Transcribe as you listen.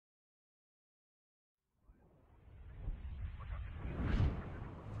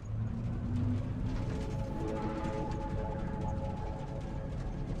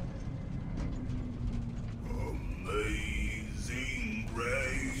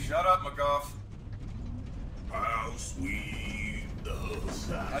Shut up, McGough. How sweet the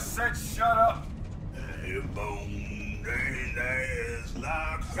sound. I said shut up. A bone and ass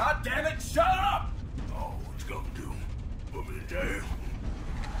like. God damn it, shut up! Oh, what's gonna do? Put me down.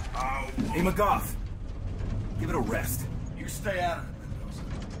 Hey, McGough. Give it a rest. You stay out of it, Mendoza.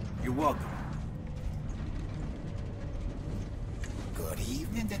 You're welcome. Good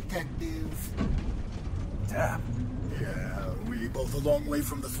evening, Detective. Tap. Yeah, we both a long way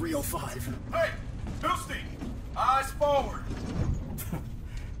from the 305. Hey, Tuesday! Eyes forward!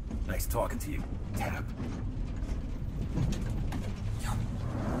 Nice talking to you, Tap. Yeah.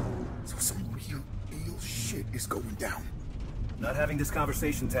 So some real shit is going down. Not having this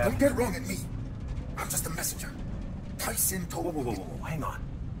conversation, Tap. Don't get wrong at me. I'm just a messenger. Tyson told me... Whoa, hang on.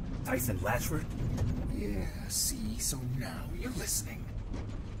 Tyson Latchford? Yeah, see, so now you're listening.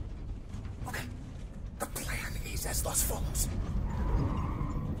 Okay, the plan is as thus follows.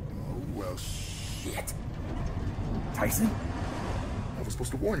 Oh, well, shit. Tyson? I was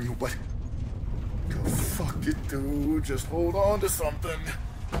supposed to warn you, but... Oh, fuck it, dude. Just hold on to something.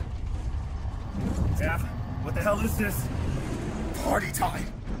 Tap, what the hell is this? Party time!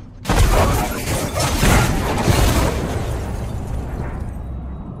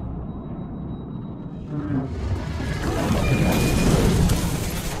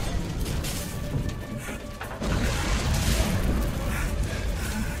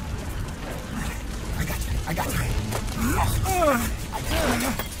 I got you.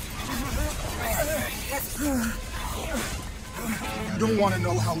 You don't want to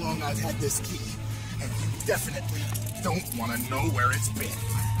know how long I've had this key, and you definitely don't want to know where it's been.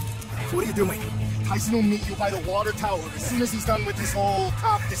 What are you doing? Tyson will meet you by the water tower as soon as he's done with this whole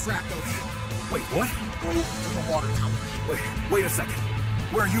cop distracto deal. Wait, what? Go to the water tower. Wait a second.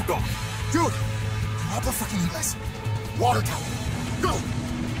 Where are you going? Dude, drop the fucking US. Water tower. Go!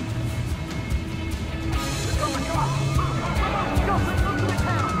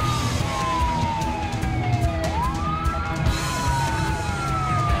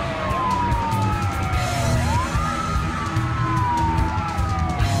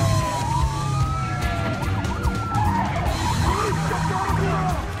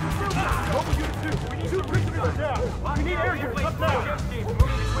 We need air here. Up now.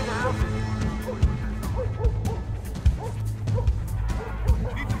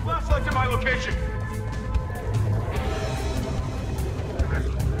 Need some flashlights in my location.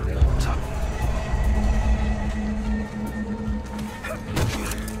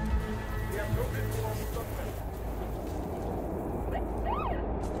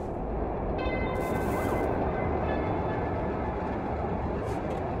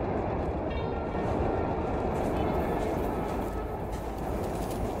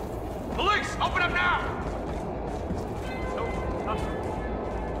 Police, open up now!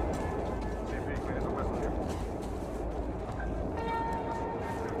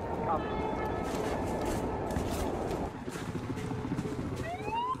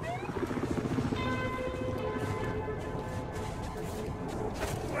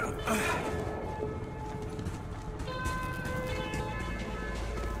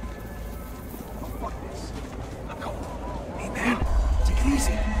 Hey, man. Take it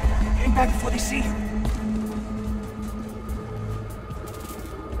easy. Hang back before they see you.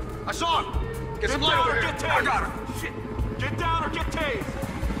 I saw him! Get some light over here! I got him! Shit! Get down or get tased!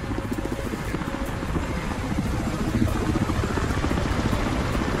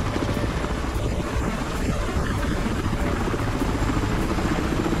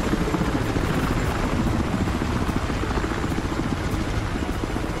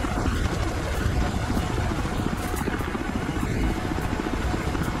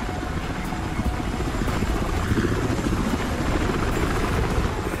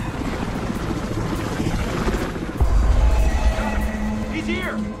 He's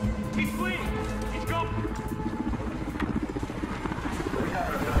here! He's fleeing! He's going!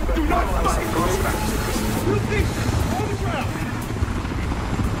 Do not fight! Real thief! On the ground!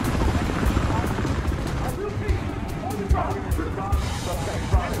 Real thief! On the ground!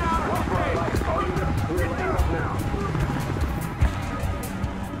 Get down or get tased! Get down now!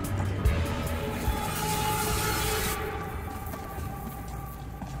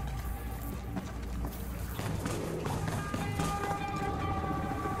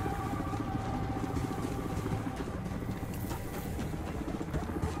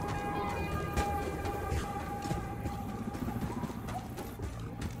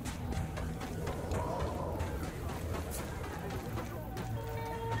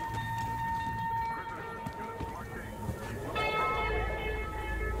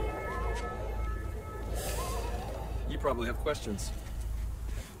 You probably have questions.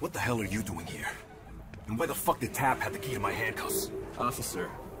 What the hell are you doing here? And why the fuck did Tap have the key to my handcuffs? Officer,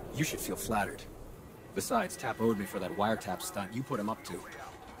 you should feel flattered. Besides, Tap owed me for that wiretap stunt you put him up to.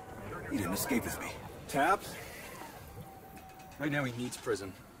 He didn't escape with me. Tap? Right now he needs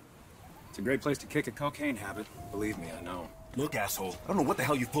prison. It's a great place to kick a cocaine habit. Believe me, I know. Look, asshole, I don't know what the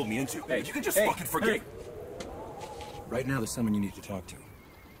hell you pulled me into. Hey, you can just hey, fucking forget. hey. Right now there's someone you need to talk to.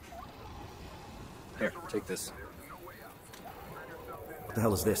 Here, take this. What the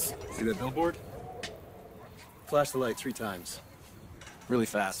hell is this? See that billboard? Flash the light 3 times. Really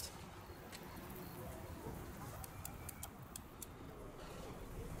fast.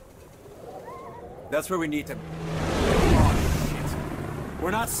 That's where we need to... Oh, shit.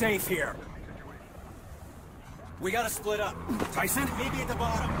 We're not safe here. We gotta split up. Tyson? Maybe at the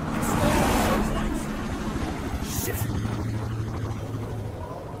bottom. Shit.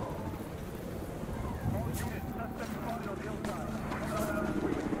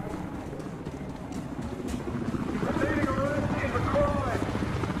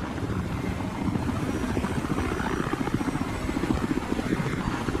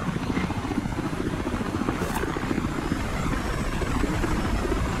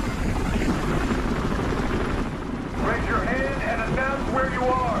 Raise your hand and announce where you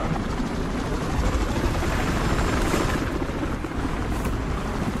are.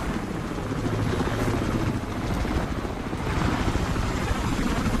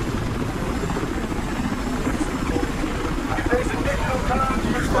 There's additional time to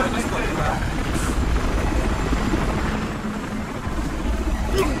your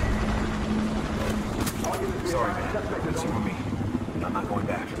Sorry, man. It's you and me. I'm not going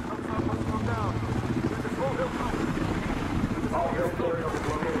back. All hill clearing of the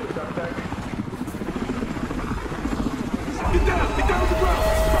located suspect. Get down! Get down to the ground!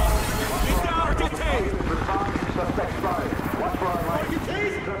 Get down or get tased! Respond, suspect spotted. Watch for our line. Get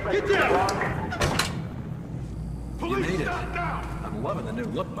tased! Suspect Get down! blocked. Police, made it. stand down! I'm loving the new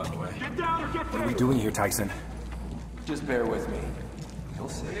look, by the way. Get down or get What are we tased! doing here, Tyson? Just bear with me. You'll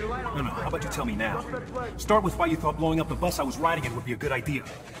see. No, how about you tell me now? Start with why you thought blowing up the bus I was riding in would be a good idea.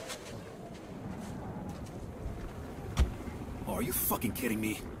 Oh, are you fucking kidding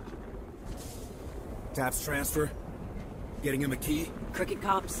me? Tap's transfer? Getting him a key? Crooked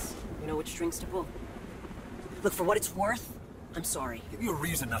cops, you know which strings to pull. Look, for what it's worth, I'm sorry. Give you a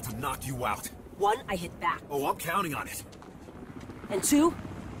reason not to knock you out. 1, I hit back. Oh, I'm counting on it. And 2,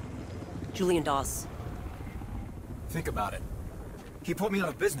 Julian Dawes. Think about it. He put me out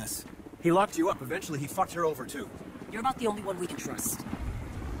of business. He locked you up. Eventually, he fucked her over, too. You're about the only one we can trust.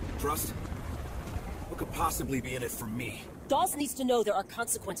 Trust? What could possibly be in it for me? Dawes needs to know there are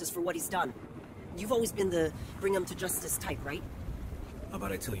consequences for what he's done. You've always been the bring him to justice type, right? How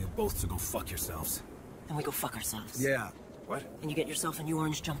about I tell you both to go fuck yourselves? And we go fuck ourselves. Yeah. What? And you get yourself a new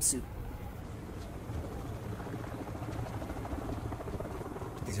orange jumpsuit.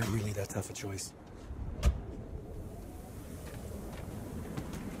 Is it really that tough a choice?